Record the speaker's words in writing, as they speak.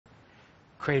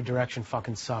Creative direction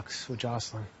fucking sucks with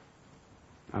Jocelyn.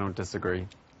 I don't disagree.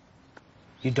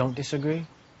 You don't disagree?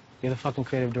 You're the fucking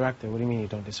creative director. What do you mean you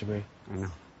don't disagree? I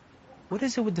know. What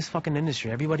is it with this fucking industry?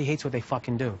 Everybody hates what they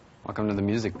fucking do. Welcome to the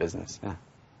music business, yeah.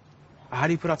 How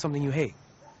do you put out something you hate?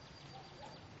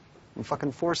 I'm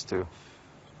fucking forced to. What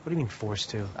do you mean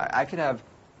forced to? I could have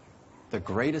the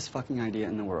greatest fucking idea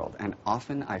in the world, and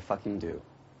often I fucking do.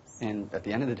 And at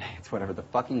the end of the day, it's whatever the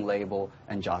fucking label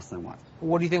and Jocelyn wants.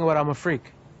 What do you think about I'm a Freak?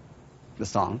 The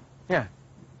song? Yeah.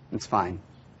 It's fine.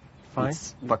 Fine?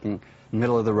 It's fucking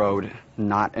middle of the road,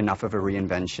 not enough of a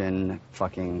reinvention,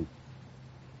 fucking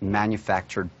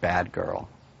manufactured bad girl.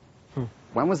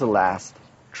 When was the last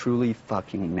truly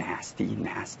fucking nasty,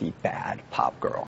 nasty bad pop girl?